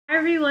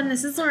everyone,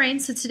 this is Lorraine.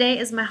 So today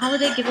is my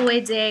holiday giveaway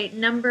day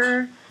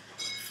number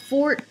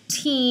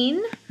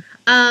 14.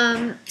 So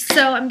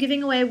I'm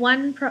giving away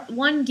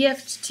one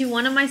gift to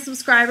one of my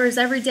subscribers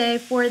every day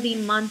for the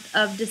month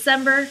of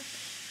December.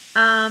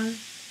 And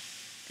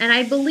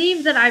I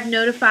believe that I've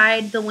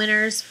notified the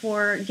winners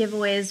for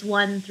giveaways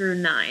 1 through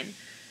 9.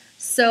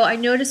 So I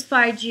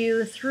notified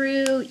you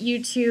through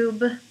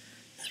YouTube,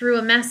 through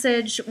a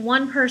message.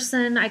 One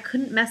person, I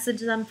couldn't message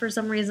them for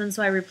some reason,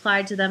 so I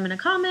replied to them in a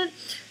comment.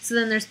 So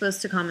then they're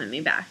supposed to comment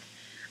me back.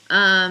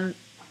 And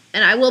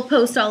I will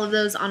post all of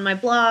those on my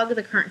blog,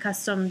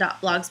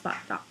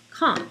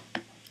 thecurrentcustom.blogspot.com.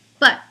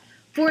 But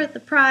for the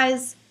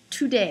prize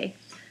today,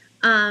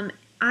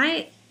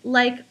 I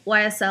like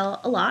YSL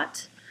a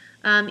lot.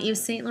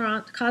 Yves Saint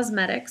Laurent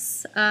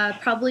Cosmetics,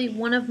 probably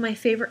one of my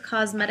favorite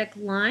cosmetic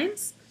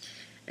lines.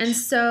 And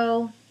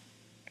so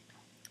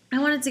I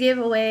wanted to give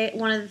away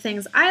one of the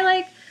things I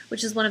like,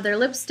 which is one of their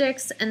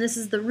lipsticks, and this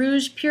is the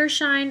Rouge Pure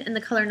Shine in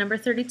the color number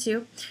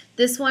 32.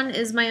 This one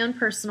is my own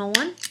personal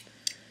one.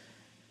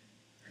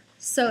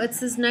 So it's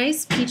this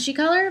nice peachy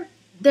color.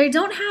 They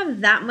don't have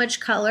that much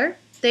color.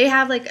 They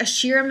have like a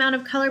sheer amount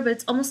of color, but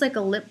it's almost like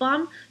a lip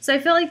balm. So I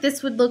feel like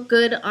this would look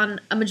good on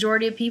a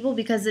majority of people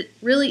because it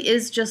really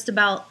is just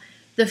about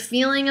the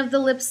feeling of the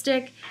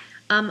lipstick,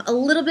 a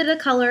little bit of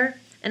color,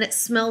 and it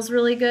smells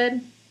really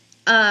good.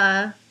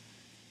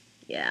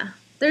 Yeah,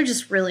 they're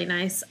just really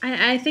nice.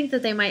 I think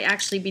that they might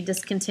actually be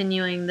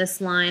discontinuing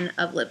this line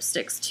of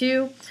lipsticks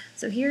too.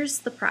 So here's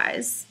the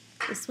prize.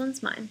 This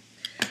one's mine.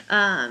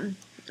 Now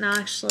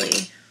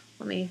actually,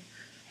 let me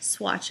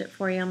swatch it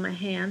for you on my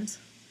hand.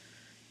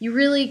 You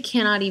really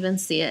cannot even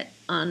see it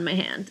on my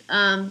hand.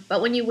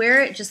 But when you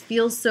wear it, it just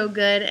feels so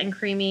good and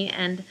creamy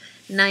and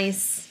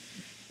nice.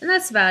 And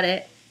that's about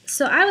it.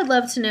 So I would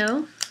love to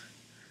know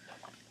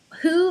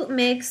who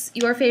makes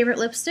your favorite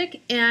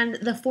lipstick and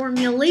the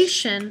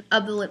formulation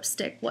of the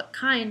lipstick. What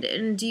kind?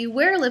 And do you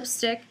wear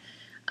lipstick?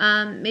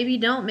 Maybe you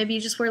don't. Maybe you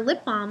just wear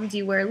lip balm. Do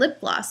you wear lip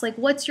gloss? Like,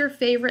 what's your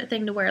favorite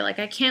thing to wear? Like,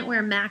 I can't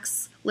wear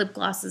MAC's lip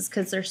glosses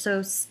because they're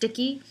so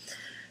sticky.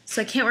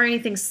 So I can't wear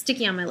anything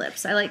sticky on my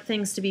lips. I like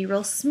things to be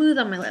real smooth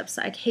on my lips.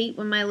 I hate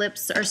when my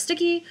lips are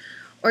sticky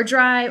or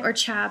dry or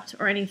chapped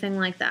or anything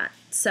like that.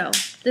 So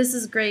this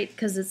is great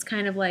because it's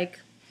kind of like,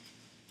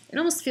 it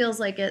almost feels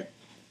like it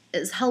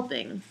is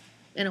helping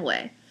in a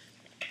way.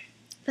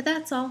 But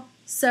that's all.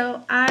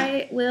 So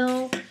I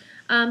will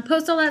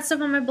post all that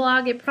stuff on my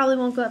blog. It probably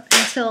won't go up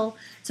until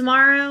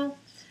tomorrow.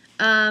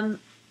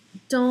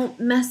 Don't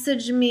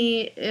message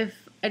me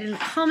if I didn't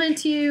comment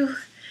to you.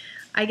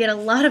 I get a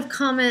lot of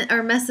comment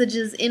or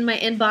messages in my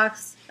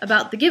inbox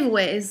about the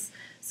giveaways.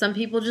 Some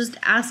people just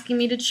asking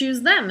me to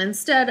choose them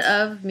instead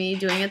of me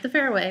doing it the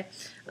fair way,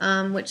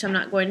 which I'm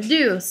not going to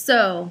do.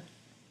 So,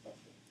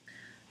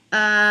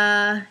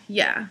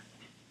 yeah.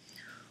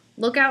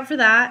 Look out for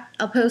that.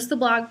 I'll post the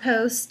blog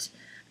post,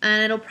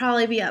 and it'll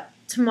probably be up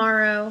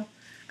tomorrow.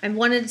 I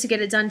wanted to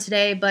get it done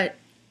today, but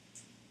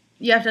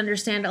you have to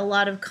understand a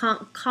lot of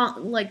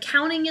like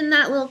counting in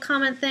that little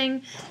comment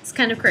thing. It's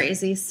kind of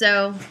crazy.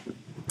 So,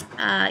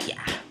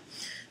 yeah.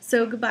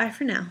 So goodbye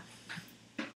for now.